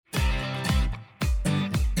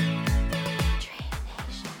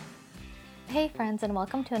Hey friends, and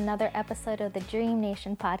welcome to another episode of the Dream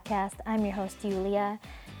Nation podcast. I'm your host, Yulia.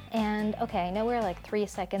 And okay, I know we're like 3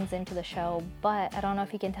 seconds into the show, but I don't know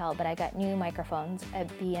if you can tell, but I got new microphones at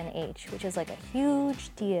B&H, which is like a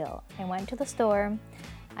huge deal. I went to the store,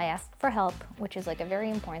 I asked for help, which is like a very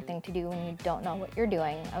important thing to do when you don't know what you're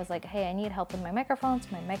doing. I was like, hey, I need help with my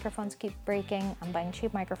microphones keep breaking, I'm buying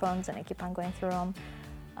cheap microphones and I keep on going through them.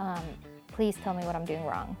 Please tell me what I'm doing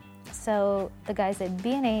wrong. So the guys at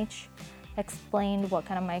B&H explained what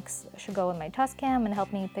kind of mics should go with my Tascam and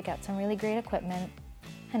helped me pick out some really great equipment.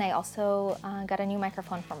 And I also got a new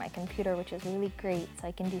microphone for my computer, which is really great, so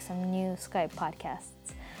I can do some new Skype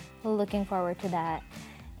podcasts. Looking forward to that.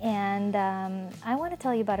 And I want to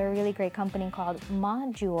tell you about a really great company called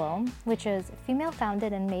Module, which is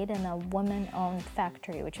female-founded and made in a woman-owned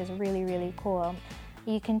factory, which is really, really cool.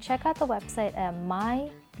 You can check out the website at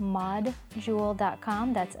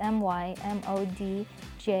mymodjewel.com. That's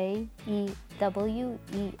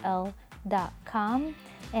MYMODJEWEL.com.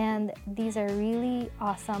 And these are really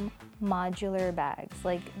awesome modular bags.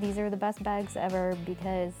 Like, these are the best bags ever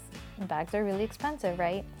because bags are really expensive,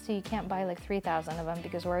 right? So you can't buy like 3,000 of them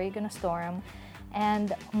because where are you going to store them?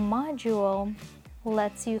 And Module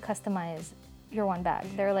lets you customize your one bag.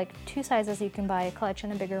 There are like 2 sizes you can buy, a clutch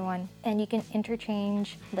and a bigger one, and you can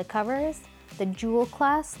interchange the covers, the jewel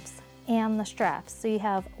clasps, and the straps. So you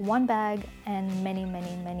have one bag and many,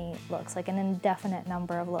 many, many looks, like an indefinite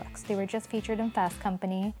number of looks. They were just featured in Fast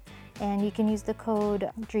Company, and you can use the code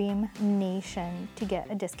DREAMNATION to get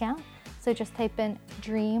a discount. So just type in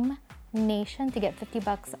DREAMNATION to get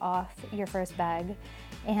 $50 off your first bag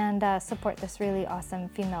and support this really awesome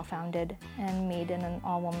female-founded and made in an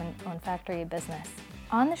all-woman-owned factory business.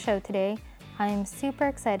 On the show today, I'm super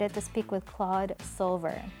excited to speak with Claude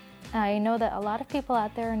Silver. I know that a lot of people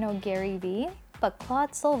out there know Gary Vee, but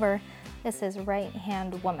Claude Silver is his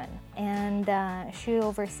right-hand woman, and she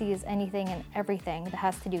oversees anything and everything that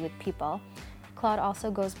has to do with people. Claude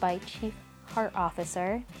also goes by Chief Heart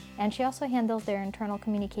Officer, and she also handles their internal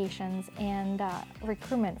communications and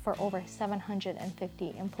recruitment for over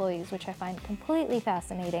 750 employees, which I find completely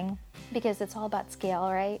fascinating because it's all about scale,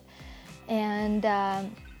 right? And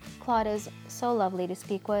Claude is so lovely to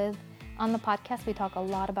speak with. On the podcast, we talk a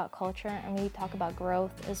lot about culture and we talk about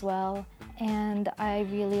growth as well. And I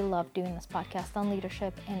really love doing this podcast on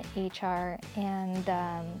leadership and HR. And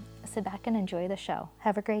sit back and enjoy the show.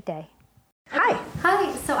 Have a great day. Hi.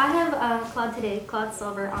 Hi. So I have Claude today, Claude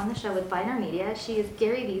Silver, on the show with VaynerMedia. She is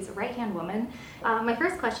Gary Vee's right-hand woman. My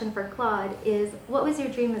first question for Claude is, what was your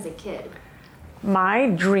dream as a kid? My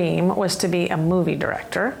dream was to be a movie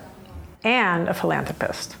director and a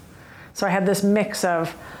philanthropist. So I had this mix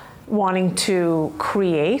of wanting to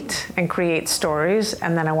create stories,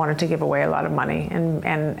 and then I wanted to give away a lot of money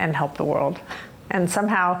and help the world. And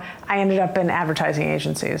somehow I ended up in advertising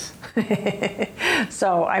agencies.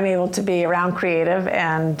 So I'm able to be around creative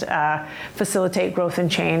and facilitate growth and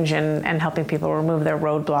change and helping people remove their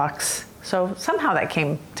roadblocks. So somehow that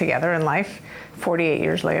came together in life 48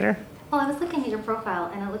 years later. Well, I was looking at your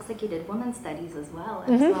profile, and it looks like you did women's studies as well,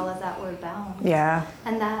 as well as Outward Bound. Yeah.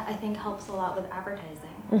 And that, I think, helps a lot with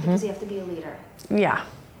advertising, because you have to be a leader. Yeah,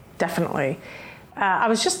 definitely. I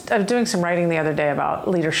was doing some writing the other day about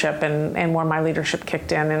leadership and where my leadership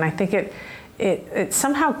kicked in, and I think it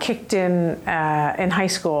somehow kicked in high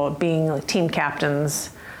school, being like team captains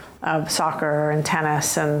of soccer and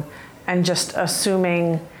tennis, and just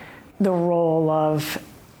assuming the role of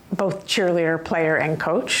both cheerleader, player, and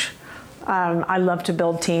coach. I love to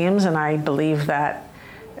build teams, and I believe that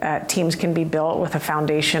teams can be built with a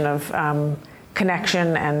foundation of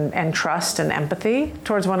connection and trust and empathy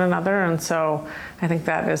towards one another. And so I think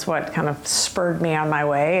that is what kind of spurred me on my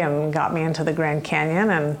way and got me into the Grand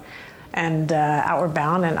Canyon and Outward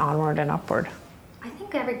Bound and Onward and Upward. I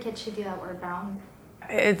think every kid should do Outward Bound.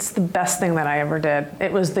 It's the best thing that I ever did.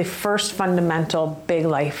 It was the first fundamental big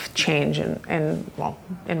life change in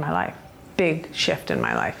my life. Big shift in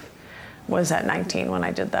my life was at 19 when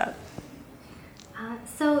I did that.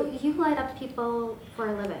 So you light up people for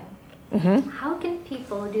a living. Mm-hmm. How can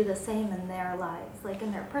people do the same in their lives, like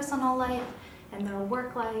in their personal life and their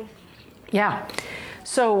work life? Yeah.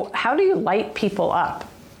 So how do you light people up?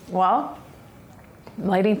 Well,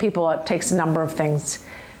 lighting people up takes a number of things.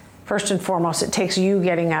 First and foremost, it takes you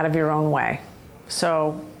getting out of your own way.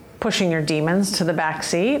 So pushing your demons to the back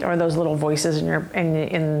seat, or those little voices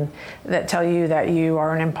in that tell you that you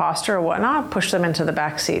are an imposter or whatnot, push them into the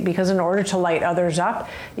back seat. Because in order to light others up,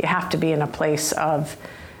 you have to be in a place of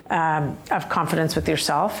confidence with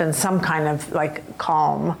yourself and some kind of like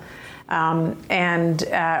calm, and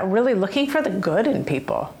really looking for the good in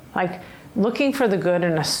people. Like, looking for the good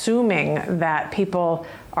and assuming that people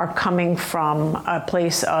are coming from a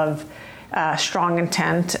place of strong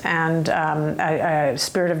intent and a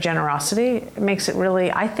spirit of generosity makes it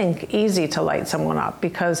really, I think, easy to light someone up,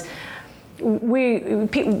 because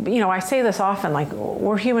I say this often, like,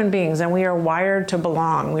 we're human beings and we are wired to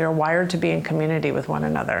belong. We are wired to be in community with one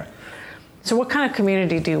another. So what kind of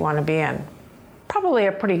community do you want to be in? Probably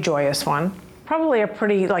a pretty joyous one, probably a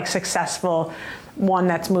pretty successful one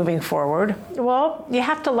that's moving forward. Well, you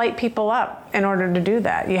have to light people up in order to do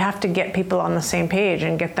that. You have to get people on the same page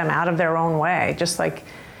and get them out of their own way, just like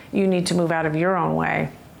you need to move out of your own way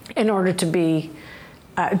in order to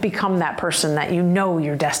become that person that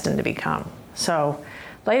you're destined to become. So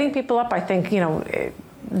lighting people up, I think,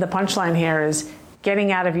 the punchline here is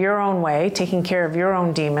getting out of your own way, taking care of your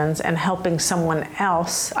own demons, and helping someone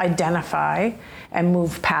else identify and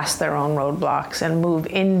move past their own roadblocks and move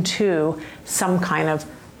into some kind of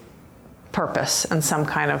purpose and some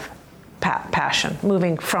kind of passion,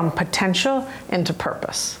 moving from potential into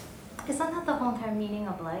purpose. Isn't that the whole entire meaning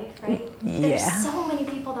of life, right? Yeah. There's so many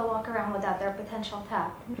people that walk around without their potential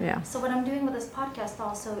tapped. Yeah. So what I'm doing with this podcast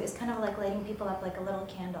also is kind of like lighting people up like a little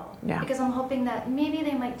candle. Yeah. Because I'm hoping that maybe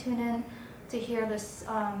they might tune in to hear this,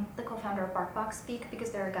 the co-founder of BarkBox speak,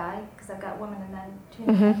 because they're a guy, because I've got women and men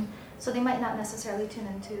tuning in. So they might not necessarily tune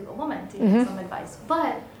into a woman to get some advice.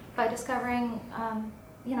 But by discovering,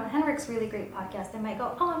 Henrik's really great podcast, they might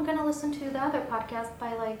go, oh, I'm going to listen to the other podcast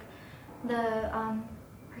by the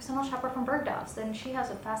personal shopper from Bergdorf's, and she has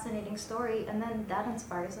a fascinating story, and then that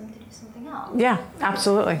inspires them to do something else. Yeah,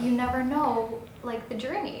 absolutely. You never know, the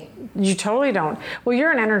journey. You totally don't. Well, you're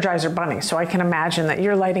an Energizer bunny, so I can imagine that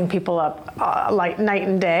you're lighting people up like night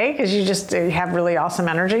and day, because you have really awesome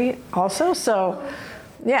energy also. So,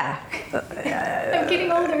 yeah. I'm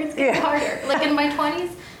getting older. It's getting harder. In my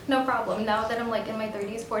 20s, no problem. Now that I'm in my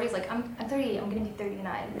 30s, 40s, I'm 38. I'm gonna be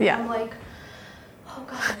 39. Yeah. And I'm oh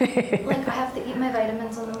God, I have to eat my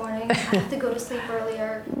vitamins in the morning. I have to go to sleep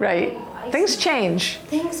earlier. Right. Things change.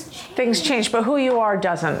 Things change, but who you are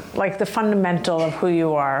doesn't. The fundamental of who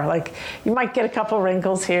you are. You might get a couple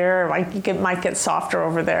wrinkles here, might get softer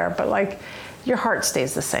over there, but your heart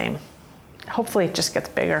stays the same. Hopefully it just gets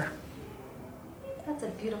bigger. That's a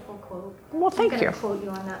beautiful quote. Well, thank you. I'm going to quote you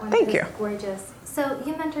on that one. Thank you. It's gorgeous. So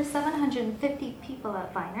you mentor 750 people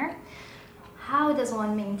at Viner. How does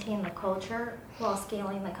one maintain the culture while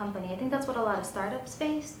scaling the company? I think that's what a lot of startups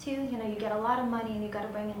face too. You get a lot of money and you got to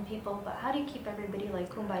bring in people, but how do you keep everybody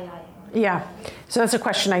kumbaya? Yeah, so that's a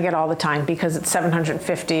question I get all the time, because it's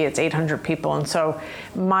 750, it's 800 people, and so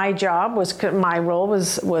my role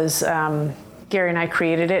was Gary and I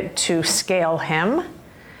created it to scale him.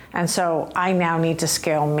 And so I now need to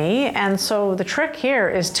scale me. And so the trick here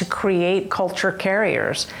is to create culture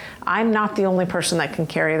carriers. I'm not the only person that can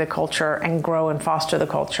carry the culture and grow and foster the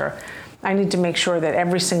culture. I need to make sure that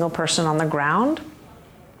every single person on the ground,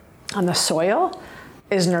 on the soil,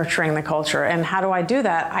 is nurturing the culture. And how do I do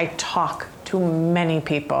that? I talk to many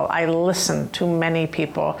people. I listen to many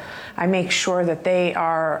people. I make sure that they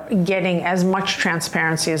are getting as much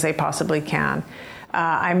transparency as they possibly can.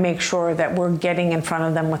 I make sure that we're getting in front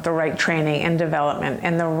of them with the right training and development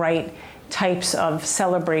and the right types of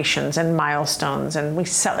celebrations and milestones. And we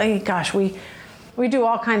do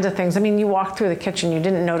all kinds of things. I mean, you walk through the kitchen, you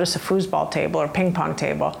didn't notice a foosball table or ping pong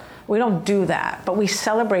table. We don't do that, but we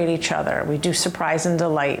celebrate each other. We do surprise and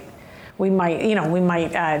delight. We might,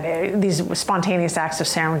 these spontaneous acts of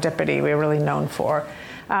serendipity we're really known for.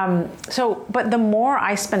 But the more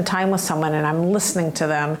I spend time with someone and I'm listening to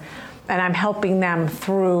them, and I'm helping them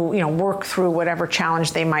work through whatever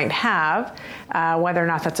challenge they might have, whether or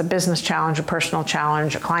not that's a business challenge, a personal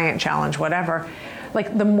challenge, a client challenge, whatever.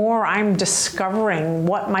 The more I'm discovering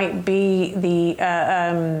what might be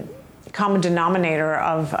the common denominator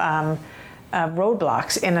of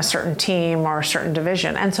roadblocks in a certain team or a certain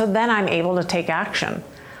division. And so then I'm able to take action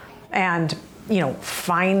and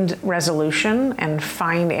find resolution and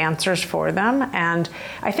find answers for them. And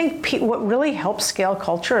I think what really helps scale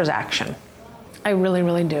culture is action. I really,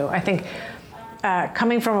 really do. I think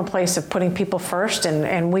coming from a place of putting people first,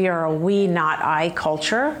 and we are a we, not I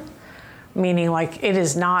culture, meaning it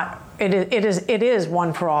is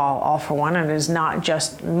one for all for one, and it is not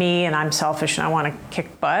just me and I'm selfish and I want to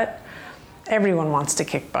kick butt. Everyone wants to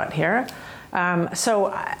kick butt here.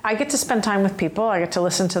 So I get to spend time with people, I get to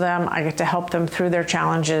listen to them, I get to help them through their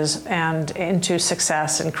challenges and into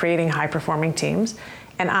success and creating high-performing teams.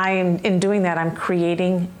 And in doing that, I'm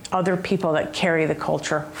creating other people that carry the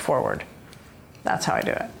culture forward. That's how I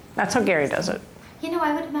do it. That's how Gary does it.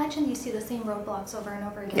 I would imagine you see the same roadblocks over and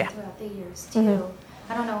over again throughout the years too.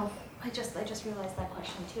 I don't know, I just realized that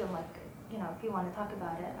question too. I'm if you want to talk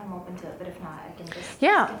about it, I'm open to it. But if not, I can just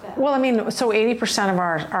Yeah. skip it. Well, I mean, so 80% of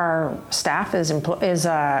our staff is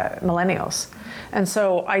millennials. And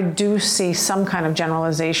so I do see some kind of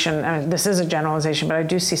generalization. I mean, this is a generalization, but I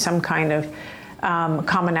do see some kind of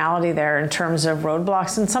commonality there in terms of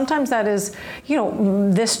roadblocks. And sometimes that is,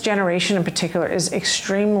 this generation in particular is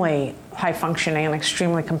extremely high functioning and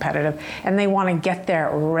extremely competitive, and they want to get there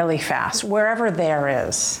really fast, wherever there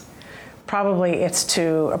is. Probably it's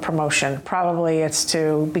to a promotion, probably it's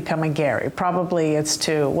to become a Gary, probably it's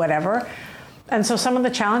to whatever. And so some of the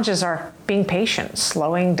challenges are being patient,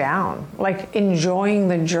 slowing down, like enjoying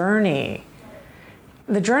the journey.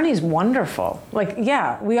 The journey is wonderful. Like,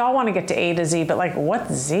 yeah, we all want to get to A to Z, but like,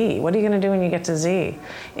 what's Z? What are you going to do when you get to Z?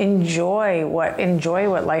 Enjoy what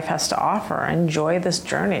life has to offer. Enjoy this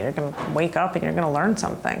journey. You're going to wake up and you're going to learn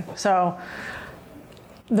something. So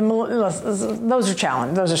those are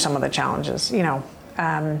challenges. Those are some of the challenges,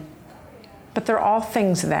 but they're all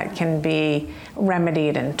things that can be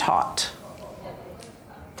remedied and taught.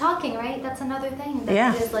 Talking, right? That's another thing.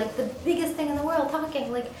 That is like the biggest thing in the world.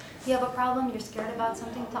 Talking, like you have a problem, you're scared about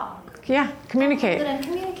something, talk. Yeah, communicate. And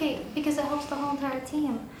communicate because it helps the whole entire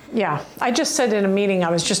team. Yeah, I just said in a meeting, I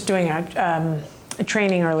was just doing a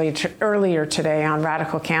training earlier today on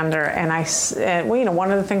radical candor, and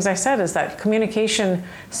one of the things I said is that communication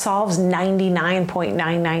solves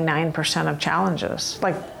 99.999% of challenges,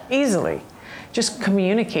 like easily. Just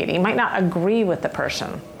communicating. You might not agree with the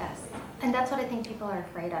person. Yes, and that's what I think people are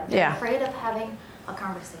afraid of. They're afraid of having a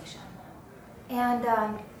conversation. And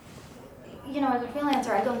as a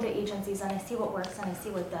freelancer, I go into agencies and I see what works and I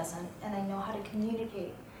see what doesn't, and I know how to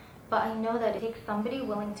communicate. But I know that it takes somebody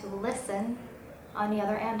willing to listen on the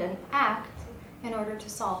other end and act in order to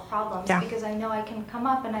solve problems. Yeah. Because I know I can come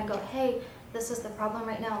up and I go, hey, this is the problem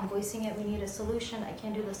right now. I'm voicing it. We need a solution. I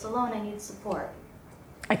can't do this alone. I need support.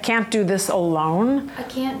 I can't do this alone. I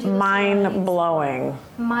can't do this Mind-blowing.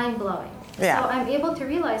 Mind-blowing. Yeah. So I'm able to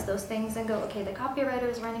realize those things and go, okay, the copywriter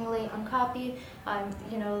is running late on copy.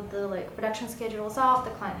 The production schedule is off.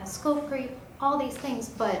 The client has scope creep. All these things,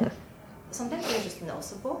 but sometimes there's just no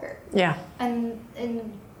support. Yeah. And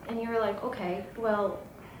you're like, okay, well,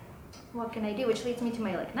 what can I do? Which leads me to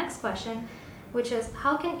my next question, which is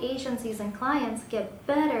how can agencies and clients get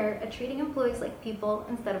better at treating employees like people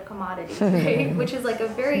instead of commodities, right? Which is a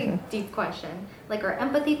very deep question. Like our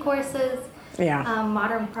empathy courses,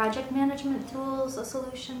 modern project management tools, a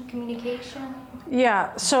solution, communication.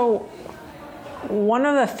 Yeah, so one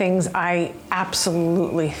of the things I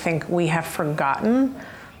absolutely think we have forgotten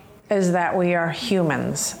is that we are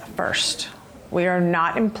humans first. We are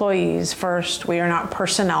not employees first. We are not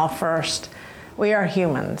personnel first. We are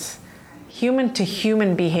humans. Human to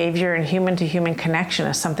human behavior and human to human connection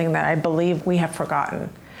is something that I believe we have forgotten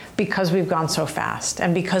because we've gone so fast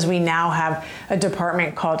and because we now have a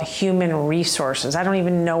department called Human Resources. I don't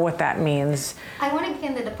even know what that means. I want to be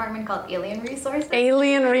in the department called Alien Resources.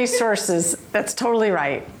 Alien Resources. That's totally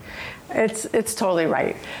right. It's totally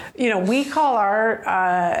right. We call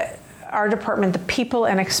our department the People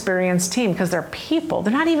and Experience team because they're people.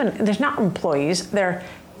 They're not employees. They're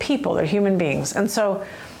people. They're human beings. And so,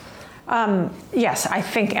 yes, I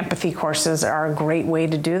think empathy courses are a great way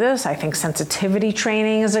to do this. I think sensitivity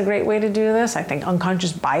training is a great way to do this. I think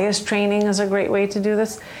unconscious bias training is a great way to do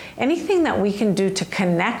this. Anything that we can do to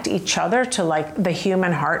connect each other to the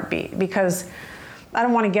human heartbeat, because I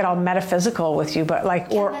don't want to get all metaphysical with you, but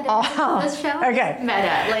we're all okay.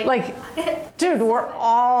 Meta, dude, we're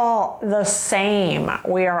all the same.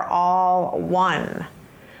 We are all one.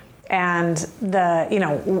 And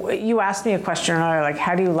you asked me a question earlier,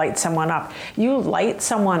 how do you light someone up? You light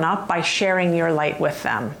someone up by sharing your light with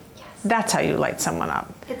them. Yes. That's how you light someone up.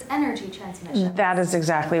 It's energy transmission. That is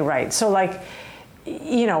exactly right. So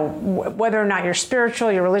whether or not you're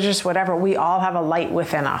spiritual, you're religious, whatever, we all have a light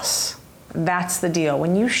within us. That's the deal.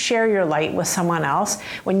 When you share your light with someone else,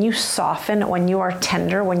 when you soften, when you are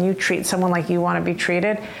tender, when you treat someone like you want to be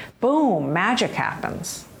treated, boom, magic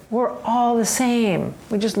happens. We're all the same.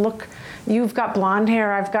 We just look, you've got blonde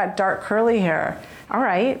hair, I've got dark curly hair. All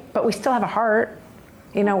right, but we still have a heart.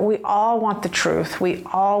 We all want the truth. We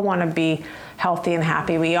all want to be healthy and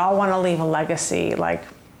happy. We all want to leave a legacy.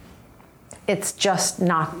 It's just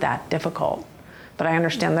not that difficult. But I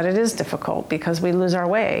understand that it is difficult because we lose our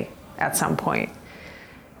way at some point.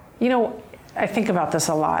 I think about this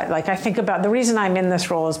a lot. I think about the reason I'm in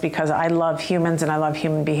this role is because I love humans and I love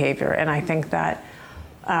human behavior. And I think that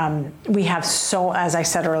we have as I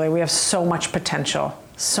said earlier, we have so much potential,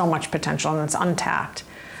 and it's untapped.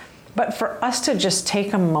 But for us to just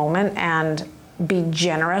take a moment and be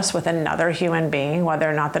generous with another human being, whether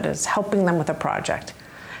or not that is helping them with a project,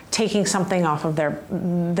 taking something off of their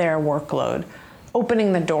workload,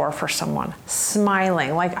 opening the door for someone,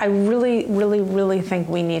 smiling. Like, I really, really, really think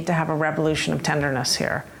we need to have a revolution of tenderness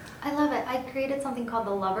here. I love it. I created something called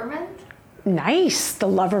the Loverment. Nice, the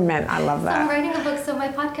Loverment. I love that. So I'm writing a book, so my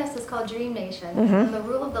podcast is called Dream Nation, and the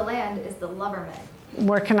rule of the land is the Loverment.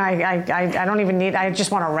 Where can I don't even need, I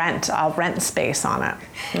just want to rent. I'll rent space on it.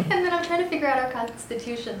 And then I'm trying to figure out our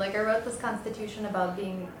constitution. Like, I wrote this constitution about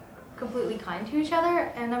being completely kind to each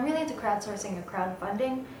other, and I'm really into crowdsourcing and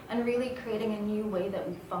crowdfunding and really creating a new way that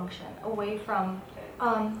we function, away from,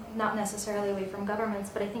 not necessarily away from governments,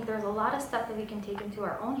 but I think there's a lot of stuff that we can take into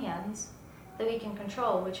our own hands that we can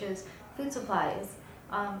control, which is food supplies,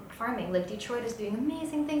 farming. Like, Detroit is doing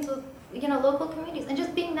amazing things with, local communities, and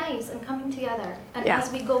just being nice and coming together. And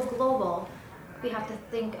as we go global, we have to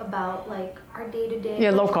think about, like, our day-to-day. Yeah,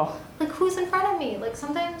 local. Like, who's in front of me? Like,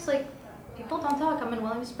 sometimes, like, people don't talk. I'm in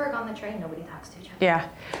Williamsburg on the train. Nobody talks to each other.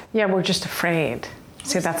 Yeah, we're just afraid.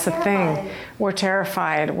 See, that's the thing. We're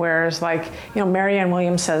terrified. Whereas, like, Marianne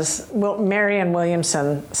Williamson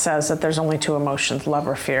says that there's only two emotions, love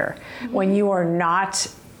or fear. Mm-hmm. When you are not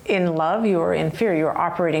in love, you are in fear. You are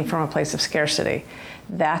operating from a place of scarcity.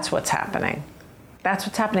 That's what's happening. That's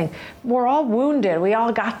what's happening. We're all wounded. We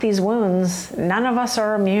all got these wounds. None of us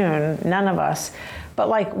are immune. None of us. But,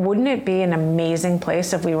 like, wouldn't it be an amazing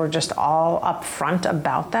place if we were just all upfront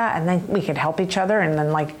about that, and then we could help each other, and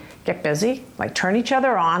then, like, get busy, like, turn each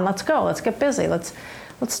other on. Let's go. Let's get busy. Let's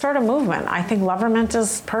start a movement. I think Loverment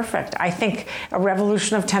is perfect. I think a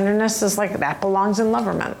revolution of tenderness is like, that belongs in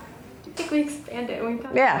Loverment. I think we expand it when we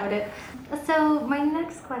talk about it. So my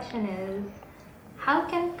next question is, how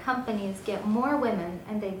can companies get more women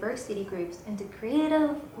and diversity groups into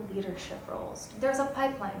creative leadership roles? There's a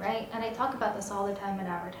pipeline, right? And I talk about this all the time in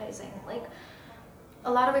advertising. Like,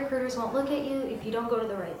 a lot of recruiters won't look at you if you don't go to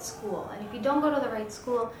the right school. And if you don't go to the right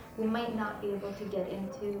school, you might not be able to get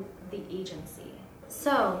into the agency.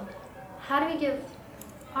 So, how do we give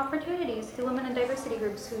opportunities to women in diversity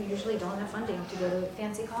groups who usually don't have funding to go to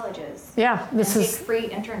fancy colleges? Yeah, this is take free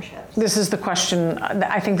internships. This is the question.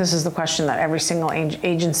 I think this is the question that every single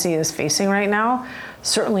agency is facing right now.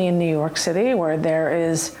 Certainly in New York City, where there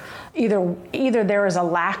is either there is a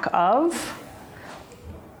lack of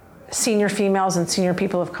senior females and senior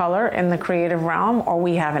people of color in the creative realm, or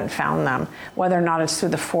we haven't found them. Whether or not it's through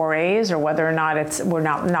the 4As or whether or not we're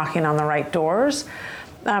not knocking on the right doors.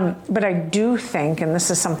 But I do think, and this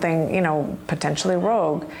is something, potentially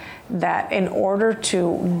rogue, that in order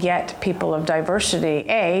to get people of diversity,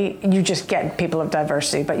 you just get people of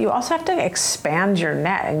diversity, but you also have to expand your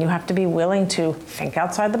net, and you have to be willing to think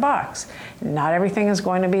outside the box. Not everything is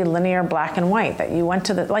going to be linear black and white, that you went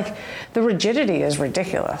to the rigidity is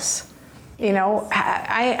ridiculous. You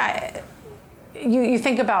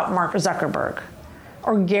think about Mark Zuckerberg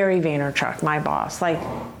or Gary Vaynerchuk, my boss,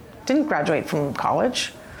 didn't graduate from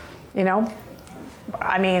college,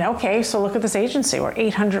 I mean, okay, so look at this agency. We're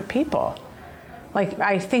 800 people.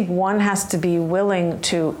 I think one has to be willing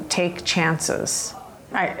to take chances.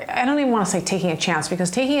 I don't even want to say taking a chance,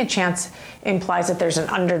 because taking a chance implies that there's an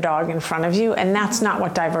underdog in front of you, and that's not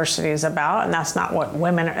what diversity is about, and that's not what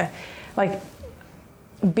women are.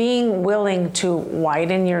 Being willing to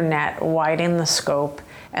widen your net, widen the scope,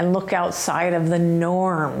 and look outside of the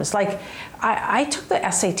norms. I took the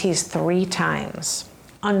SATs 3 times,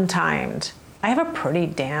 untimed. I have a pretty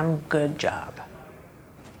damn good job,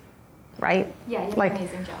 right? Yeah, you have an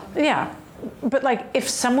amazing job. Yeah, but if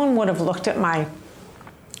someone would have looked at my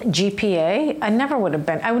GPA, I never would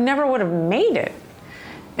have made it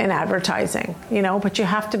in advertising, but you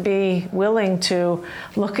have to be willing to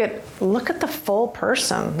look at the full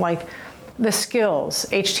person, the skills,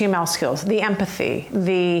 HTML skills, the empathy,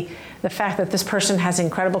 the fact that this person has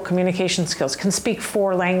incredible communication skills, can speak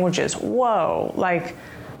 4 languages. Whoa,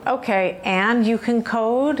 okay, and you can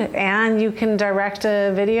code and you can direct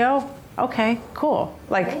a video. Okay, cool.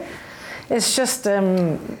 Right. It's just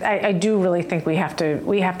I do really think we have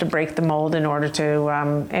to break the mold in order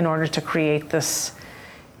to create this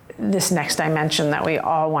next dimension that we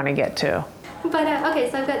all want to get to. But okay,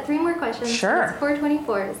 so I've got 3 more questions. Sure. It's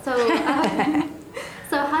 4:24. So,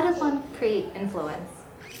 so how does one create influence?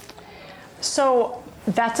 So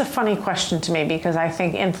that's a funny question to me, because I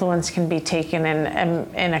think influence can be taken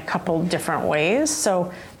in a couple different ways.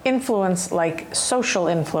 So influence, like social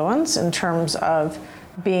influence, in terms of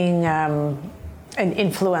being an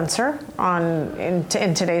influencer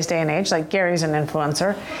in today's day and age. Like Gary's an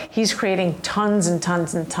influencer. He's creating tons and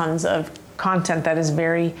tons and tons of content that is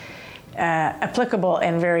very applicable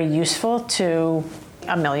and very useful to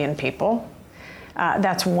 1 million people.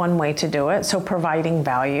 That's one way to do it. So providing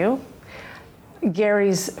value.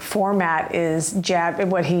 Gary's format is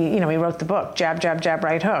jab. What he wrote the book, jab, jab, jab,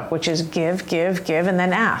 right hook, which is give, give, give, and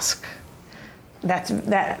then ask.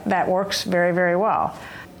 That works very, very well.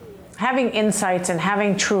 Having insights and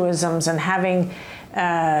having truisms and having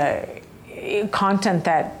content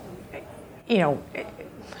that,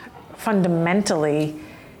 fundamentally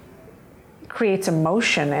creates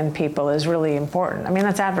emotion in people is really important. I mean,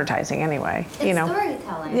 that's advertising anyway. It's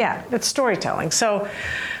storytelling. Yeah, it's storytelling. So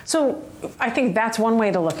I think that's one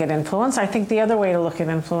way to look at influence. I think the other way to look at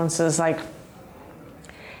influence is like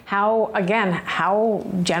how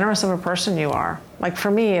generous of a person you are. Like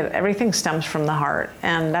for me, everything stems from the heart.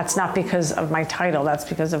 And that's not because of my title, that's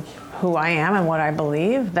because of who I am and what I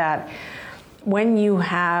believe, that when you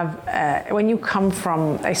come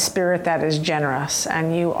from a spirit that is generous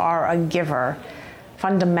and you are a giver,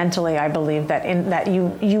 fundamentally I believe that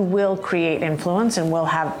you will create influence and will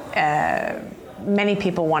have many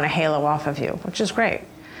people want to halo off of you, which is great.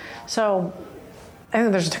 So I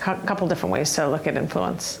think there's a couple different ways to look at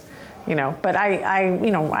influence, but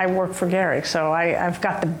I work for Gary, so I've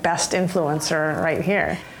got the best influencer right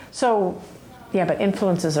here. So yeah, but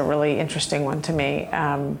influence is a really interesting one to me.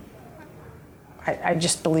 I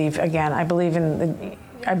just believe, again, I believe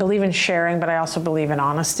in sharing, but I also believe in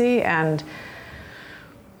honesty and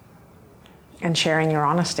sharing your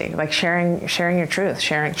honesty, like sharing your truth,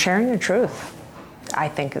 sharing your truth, I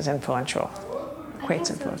think is influential, creates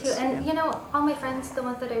influence. So too. And all my friends, the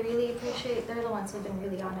ones that I really appreciate, they're the ones who've been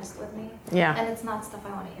really honest with me. Yeah. And it's not stuff I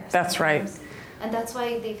want to hear. That's sometimes. right. And that's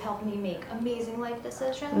why they've helped me make amazing life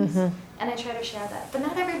decisions. Mm-hmm. And I try to share that. But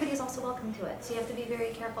not everybody's also welcome to it. So you have to be very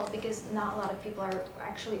careful because not a lot of people are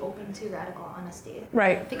actually open to radical honesty.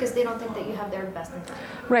 Right. Because they don't think that you have their best interest.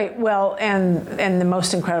 Right. Well, and the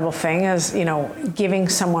most incredible thing is, giving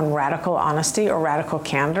someone radical honesty or radical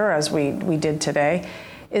candor, as we did today,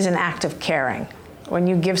 is an act of caring. When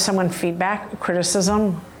you give someone feedback,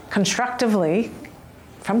 criticism, constructively,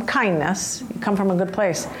 from kindness, you come from a good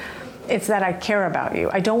place, it's that I care about you.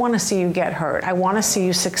 I don't want to see you get hurt. I want to see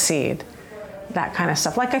you succeed. That kind of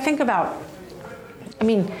stuff. Like think about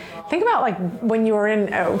like when you were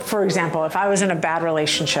in, for example, if I was in a bad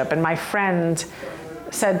relationship and my friend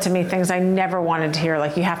said to me things I never wanted to hear,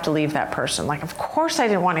 like you have to leave that person. Like, of course I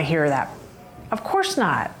didn't want to hear that. Of course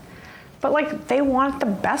not. But like they want the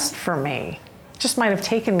best for me. It just might have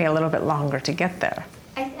taken me a little bit longer to get there.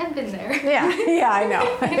 I've been there. Yeah, I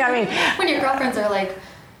know. I mean, when your girlfriends are like,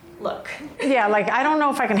 look. Yeah, like I don't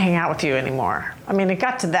know if I can hang out with you anymore. I mean, it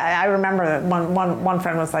got to that. I remember that one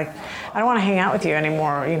friend was like, I don't want to hang out with you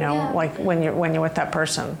anymore. Like when you're with that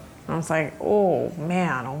person. And I was like, oh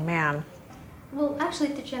man. Well, actually,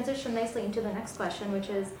 to transition nicely into the next question, which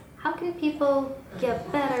is, how can people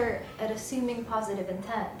get better at assuming positive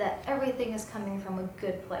intent, that everything is coming from a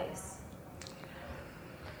good place?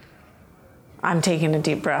 I'm taking a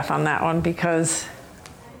deep breath on that one because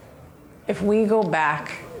if we go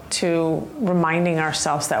back to reminding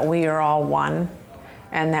ourselves that we are all one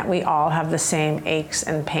and that we all have the same aches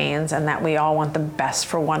and pains and that we all want the best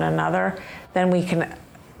for one another, then we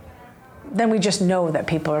just know that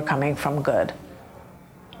people are coming from good.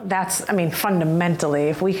 Fundamentally,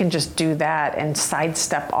 if we can just do that and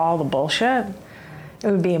sidestep all the bullshit,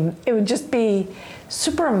 it would just be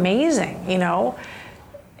super amazing,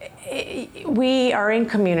 We are in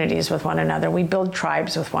communities with one another. We build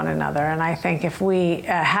tribes with one another. And I think if we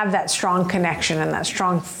have that strong connection and that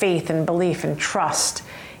strong faith and belief and trust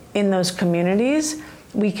in those communities,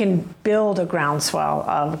 we can build a groundswell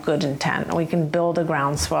of good intent. We can build a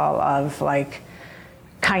groundswell of like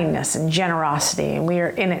kindness and generosity, and we are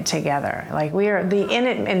in it together. Like we are the in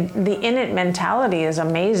it, and the in it mentality is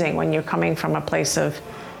amazing when you're coming from a place of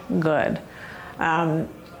good. I'm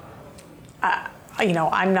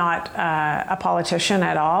not a politician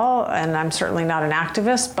at all, and I'm certainly not an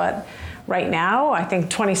activist, but right now, I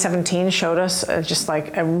think 2017 showed us just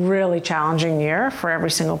like a really challenging year for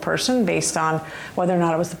every single person based on whether or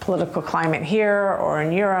not it was the political climate here or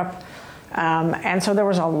in Europe. And so there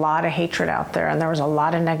was a lot of hatred out there, and there was a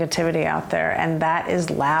lot of negativity out there, and that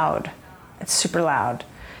is loud. It's super loud.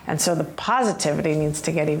 And so the positivity needs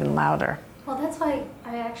to get even louder. Well, that's why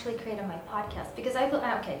I actually created my podcast, because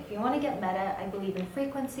if you want to get meta, I believe in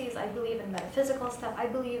frequencies, I believe in metaphysical stuff, I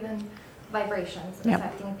believe in vibrations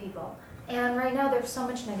affecting people. And right now there's so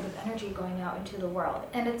much negative energy going out into the world,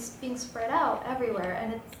 and it's being spread out everywhere,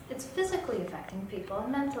 and it's physically affecting people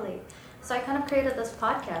and mentally. So I kind of created this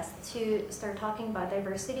podcast to start talking about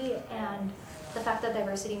diversity and the fact that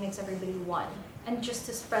diversity makes everybody one. And just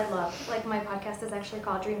to spread love. Like my podcast is actually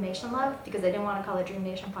called Dream Nation Love, because I didn't want to call it Dream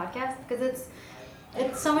Nation Podcast, because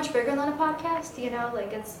it's so much bigger than a podcast,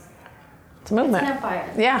 like It's a movement. It's an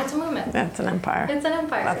empire. Yeah. It's a movement. It's an empire. It's an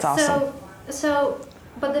empire. That's awesome.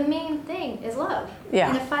 But the main thing is love. Yeah.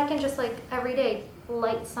 And if I can just like every day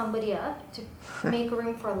light somebody up to make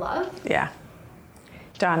room for love. Yeah.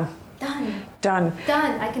 Done. Done.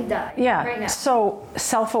 I can die. Yeah. Right now. So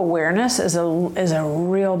self-awareness is a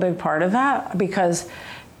real big part of that, because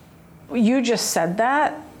you just said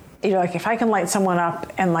that. You're like, if I can light someone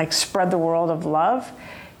up and like spread the world of love,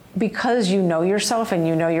 because you know yourself and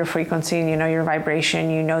you know your frequency and you know your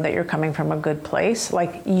vibration, you know that you're coming from a good place,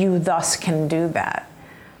 like you thus can do that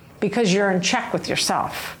because you're in check with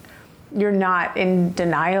yourself. You're not in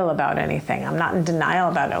denial about anything. I'm not in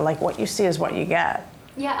denial about it. Like what you see is what you get.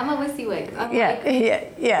 Yeah, I'm a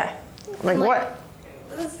WYSIWYG. Yeah. Like what?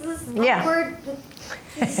 This is Yeah. awkward.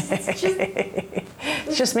 It's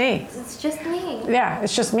just me. It's just me. Yeah,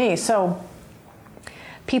 it's just me. So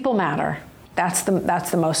people matter. That's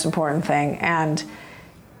the most important thing. And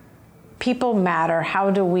people matter.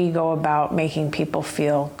 How do we go about making people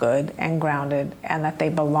feel good and grounded and that they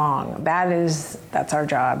belong? That's our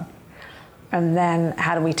job. And then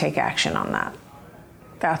how do we take action on that?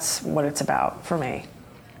 That's what it's about for me.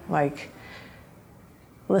 Like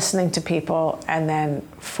listening to people and then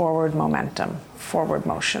forward momentum, forward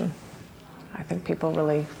motion. I think people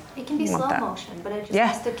really It can be want slow that. motion, but it just Yeah.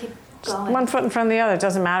 has to keep going. One foot in front of the other. It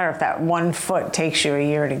doesn't matter if that 1 foot takes you a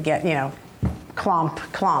year to get, clomp.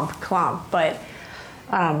 But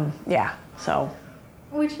yeah, so.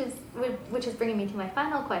 Which is bringing me to my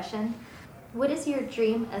final question. What is your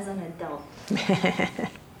dream as an adult?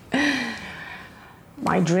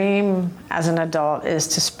 My dream as an adult is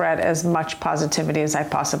to spread as much positivity as I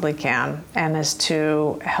possibly can, and is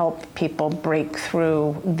to help people break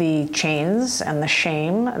through the chains and the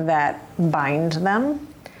shame that bind them,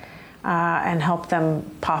 and help them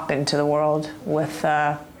pop into the world with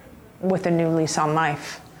a new lease on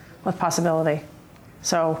life, with possibility.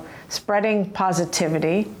 So spreading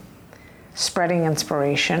positivity, spreading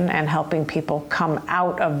inspiration, and helping people come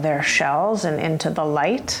out of their shells and into the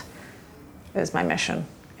light is my mission.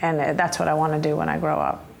 And that's what I want to do when I grow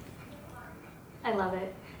up. I love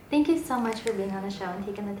it. Thank you so much for being on the show and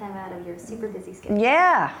taking the time out of your super busy schedule.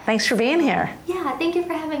 Yeah, thanks for being here. Yeah, thank you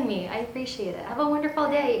for having me. I appreciate it. Have a wonderful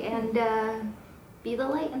day, and be the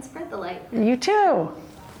light and spread the light. You too.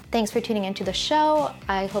 Thanks for tuning into the show.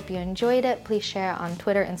 I hope you enjoyed it. Please share it on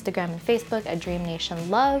Twitter, Instagram, and Facebook at Dream Nation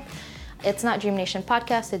Love. It's not Dream Nation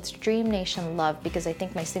Podcast, it's Dream Nation Love, because I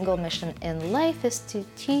think my single mission in life is to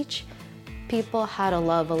teach people how to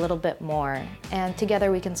love a little bit more, and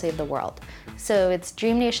together we can save the world. So it's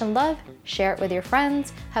Dream Nation Love. Share it with your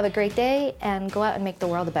friends. Have a great day, and go out and make the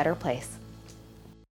world a better place.